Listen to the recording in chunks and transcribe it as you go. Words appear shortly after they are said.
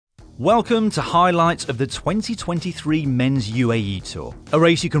Welcome to highlights of the 2023 Men's UAE Tour, a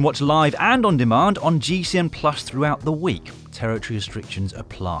race you can watch live and on demand on GCN Plus throughout the week. Territory restrictions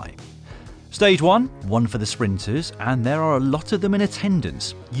apply. Stage 1, one for the sprinters, and there are a lot of them in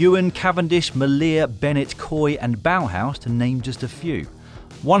attendance. Ewan, Cavendish, Malir, Bennett, Coy and Bauhaus, to name just a few.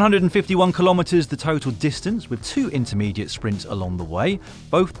 151 kilometres the total distance, with 2 intermediate sprints along the way,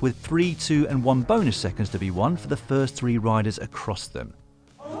 both with 3, 2 and 1 bonus seconds to be won for the first 3 riders across them.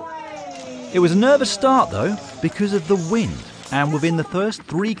 It was a nervous start though, because of the wind, and within the first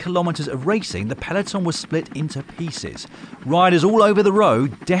 3 kilometres of racing, the peloton was split into pieces. Riders all over the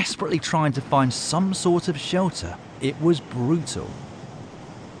road desperately trying to find some sort of shelter. It was brutal.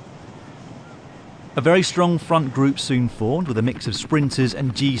 A very strong front group soon formed, with a mix of sprinters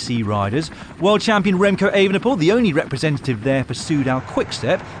and GC riders. World champion Remco Evenepoel, the only representative there for Soudal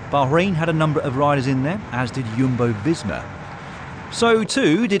Quickstep. Bahrain had a number of riders in there, as did Jumbo-Visma. So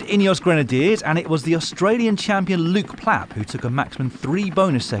too did Ineos Grenadiers, and it was the Australian champion Luke Plapp who took a maximum 3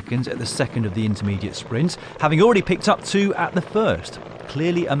 bonus seconds at the second of the intermediate sprints, having already picked up 2 at the first.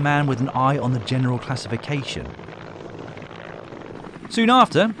 Clearly a man with an eye on the general classification. Soon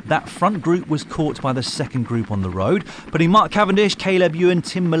after, that front group was caught by the second group on the road, putting Mark Cavendish, Caleb Ewan,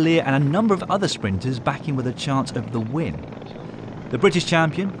 Tim Malir and a number of other sprinters back in with a chance of the win. The British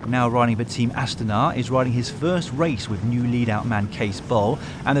champion, now riding for Team Astana, is riding his first race with new lead-out man Cees Bol,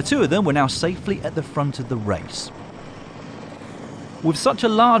 and the two of them were now safely at the front of the race. With such a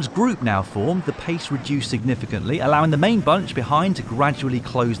large group now formed, the pace reduced significantly, allowing the main bunch behind to gradually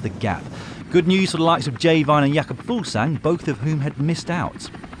close the gap. Good news for the likes of Jay Vine and Jakob Fuglsang, both of whom had missed out.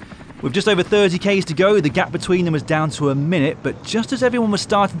 With just over 30 k's to go, the gap between them was down to a minute, but just as everyone was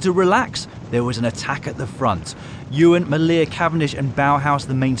starting to relax, there was an attack at the front. Ewan, Malir, Cavendish and Bauhaus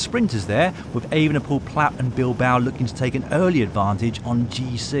the main sprinters there, with Evenepoel, Plapp and Bilbao looking to take an early advantage on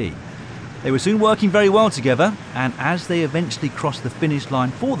GC. They were soon working very well together, and as they eventually crossed the finish line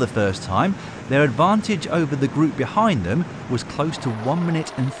for the first time, their advantage over the group behind them was close to 1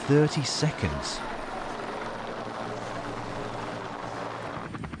 minute and 30 seconds.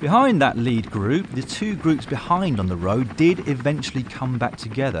 Behind that lead group, the 2 groups behind on the road did eventually come back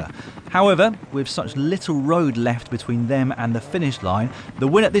together. However, with such little road left between them and the finish line, the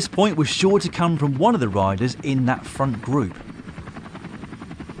win at this point was sure to come from one of the riders in that front group.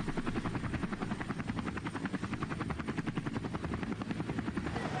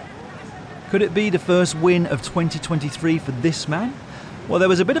 Could it be the first win of 2023 for this man? Well, there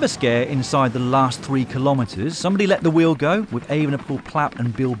was a bit of a scare inside the last 3 kilometres. Somebody let the wheel go, with Evenepoel, Plapp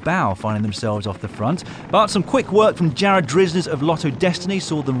and Bilbao finding themselves off the front. But some quick work from Jared Drisners of Lotto Destiny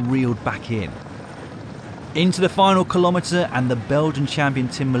saw them reeled back in. Into the final kilometre, and the Belgian champion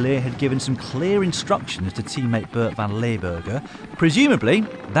Tim Malir had given some clear instructions to teammate Bert van Leeuwenberger. Presumably,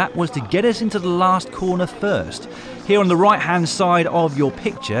 that was to get us into the last corner first. Here on the right-hand side of your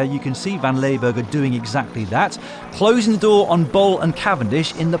picture, you can see Van Leeuwenberger doing exactly that, closing the door on Bol and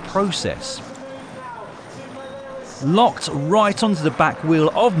Cavendish in the process. Locked right onto the back wheel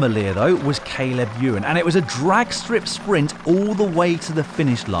of Malir, though, was Caleb Ewan, and it was a drag strip sprint all the way to the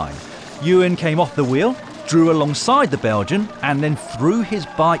finish line. Ewan came off the wheel, drew alongside the Belgian, and then threw his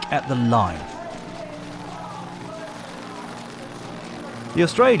bike at the line. The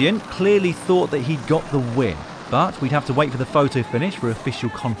Australian clearly thought that he'd got the win, but we'd have to wait for the photo finish for official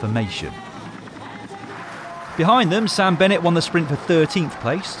confirmation. Behind them, Sam Bennett won the sprint for 13th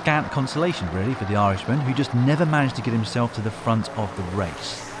place, scant consolation really for the Irishman, who just never managed to get himself to the front of the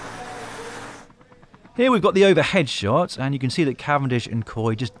race. Here we've got the overhead shot, and you can see that Cavendish and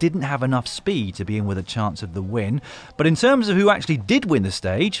Coy just didn't have enough speed to be in with a chance of the win. But in terms of who actually did win the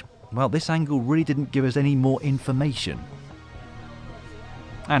stage, well, this angle really didn't give us any more information.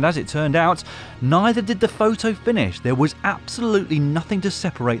 And as it turned out, neither did the photo finish. There was absolutely nothing to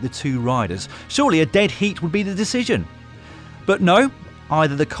separate the 2 riders. Surely a dead heat would be the decision. But no,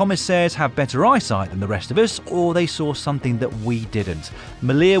 either the commissaires have better eyesight than the rest of us, or they saw something that we didn't.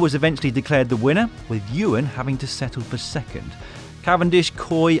 Malir was eventually declared the winner, with Ewan having to settle for second. Cavendish,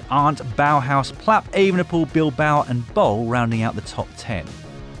 Coy, Arndt, Bauhaus, Plapp, Evenepoel, Bilbao and Bol rounding out the top 10.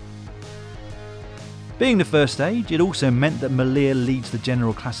 Being the first stage, it also meant that Malir leads the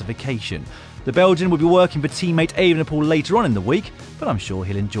general classification. The Belgian will be working for teammate Evenepoel later on in the week, but I'm sure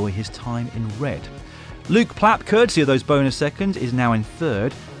he'll enjoy his time in red. Luke Plapp, courtesy of those bonus seconds, is now in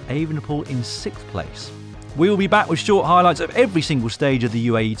 3rd, Evenepoel in 6th place. We will be back with short highlights of every single stage of the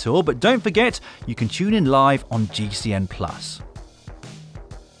UAE Tour, but don't forget, you can tune in live on GCN Plus.